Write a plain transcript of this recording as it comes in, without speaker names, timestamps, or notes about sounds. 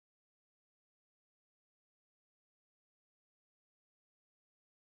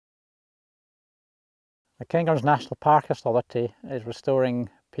The Cairngorms National Park Authority is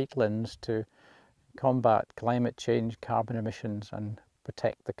restoring peatlands to combat climate change, carbon emissions and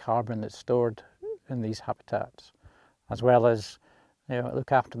protect the carbon that's stored in these habitats, as well as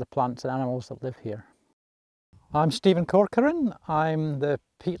look after the plants and animals that live here. I'm Stephen Corcoran. I'm the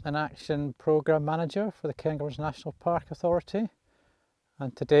Peatland ACTION Programme Manager for the Cairngorms National Park Authority,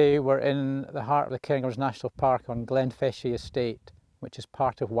 and today we're in the heart of the Cairngorms National Park on Glenfeshie Estate, which is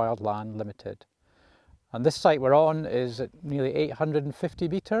part of Wildland Limited. And this site we're on is at nearly 850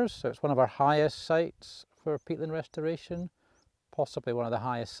 metres, so it's one of our highest sites for peatland restoration, possibly one of the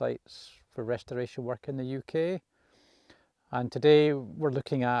highest sites for restoration work in the UK. And today we're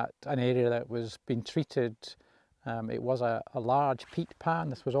looking at an area that was being treated. It was a large peat pan.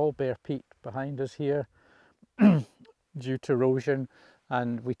 This was all bare peat behind us here due to erosion,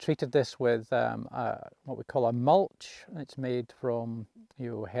 and we treated this with what we call a mulch. It's made from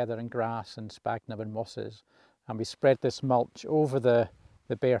heather and grass and sphagnum and mosses, and we spread this mulch over the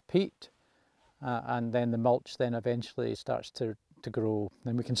bare peat, and then the mulch then eventually starts to grow.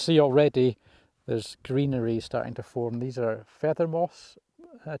 And we can see already there's greenery starting to form. These are feather moss,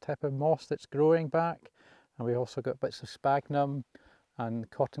 a type of moss that's growing back, and we also got bits of sphagnum and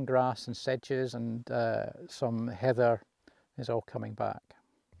cotton grass and sedges, and some heather is all coming back.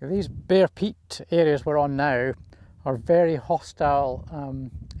 These bare peat areas we're on now are very hostile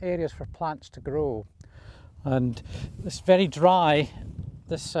areas for plants to grow, and it's very dry.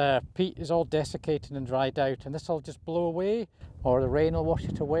 This peat is all desiccated and dried out, and this will just blow away, or the rain will wash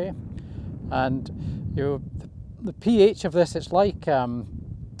it away. And the pH of this, it's like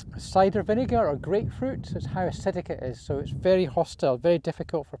cider vinegar or grapefruit. It's how acidic it is, so it's very hostile, very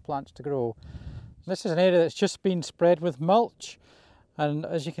difficult for plants to grow. This is an area that's just been spread with mulch, and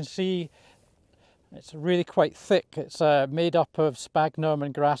as you can see, it's really quite thick. It's made up of sphagnum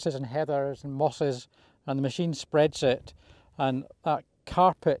and grasses and heathers and mosses, and the machine spreads it, and that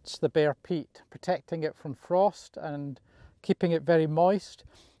carpets the bare peat, protecting it from frost and keeping it very moist,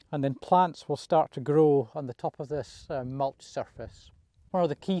 and then plants will start to grow on the top of this mulch surface. One of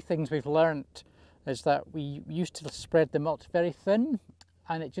the key things we've learnt is that we used to spread the mulch very thin,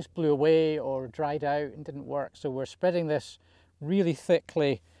 and it just blew away or dried out and didn't work. So we're spreading this really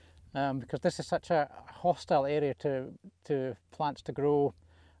thickly because this is such a hostile area to plants to grow.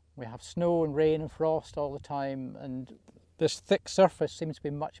 We have snow and rain and frost all the time, and this thick surface seems to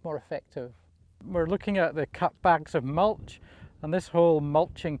be much more effective. We're looking at the cut bags of mulch, and this whole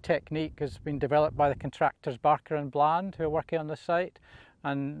mulching technique has been developed by the contractors Barker and Bland, who are working on the site,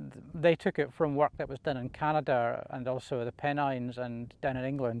 and they took it from work that was done in Canada and also the Pennines and down in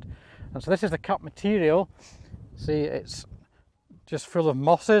England. And so this is the cut material. See, it's just full of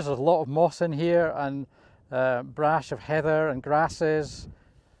mosses. There's a lot of moss in here, and brash of heather and grasses.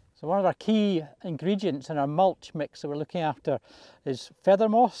 So one of our key ingredients in our mulch mix that we're looking after is feather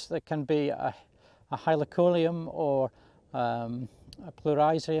moss. That can be a hyliconium or a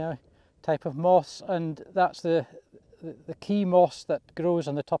pleurizia type of moss, and that's the key moss that grows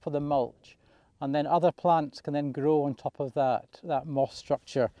on the top of the mulch, and then other plants can then grow on top of that moss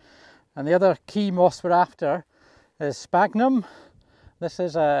structure. And the other key moss we're after is sphagnum. This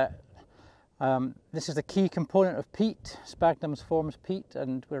is the key component of peat. Sphagnum forms peat,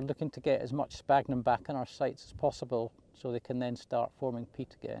 and we're looking to get as much sphagnum back on our sites as possible so they can then start forming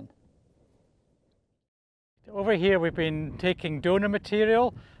peat again. Over here we've been taking donor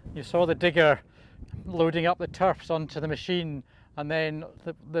material. You saw the digger loading up the turfs onto the machine, and then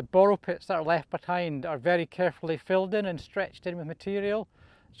the borrow pits that are left behind are very carefully filled in and stretched in with material,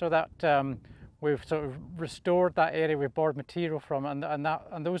 so that we've sort of restored that area we've borrowed material from,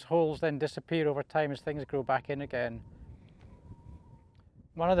 and those holes then disappear over time as things grow back in again.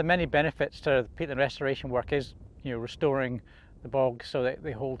 One of the many benefits to peatland restoration work is restoring the bogs so that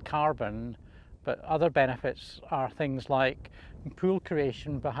they hold carbon. But other benefits are things like pool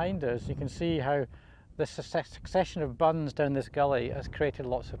creation behind us. You can see how this succession of bunds down this gully has created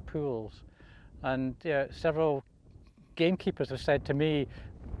lots of pools. And several gamekeepers have said to me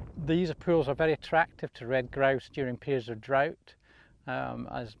these pools are very attractive to red grouse during periods of drought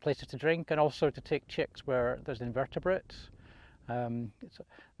as places to drink, and also to take chicks where there's invertebrates.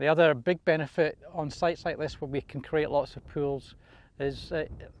 The other big benefit on sites like this where we can create lots of pools is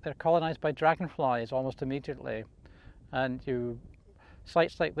they're colonised by dragonflies almost immediately, and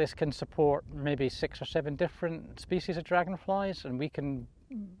sites like this can support maybe 6 or 7 different species of dragonflies, and we can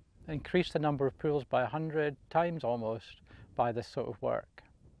increase the number of pools by 100 times almost by this sort of work.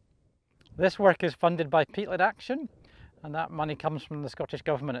 This work is funded by Peatland ACTION, and that money comes from the Scottish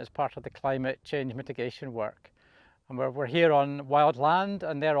Government as part of the climate change mitigation work. And we're here on wild land,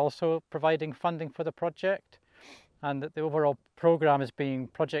 and they're also providing funding for the project. And the overall programme is being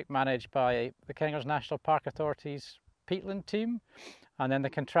project managed by the Cairngorms National Park Authority's Peatland team, and then the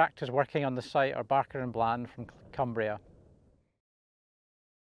contractors working on the site are Barker and Bland from Cumbria.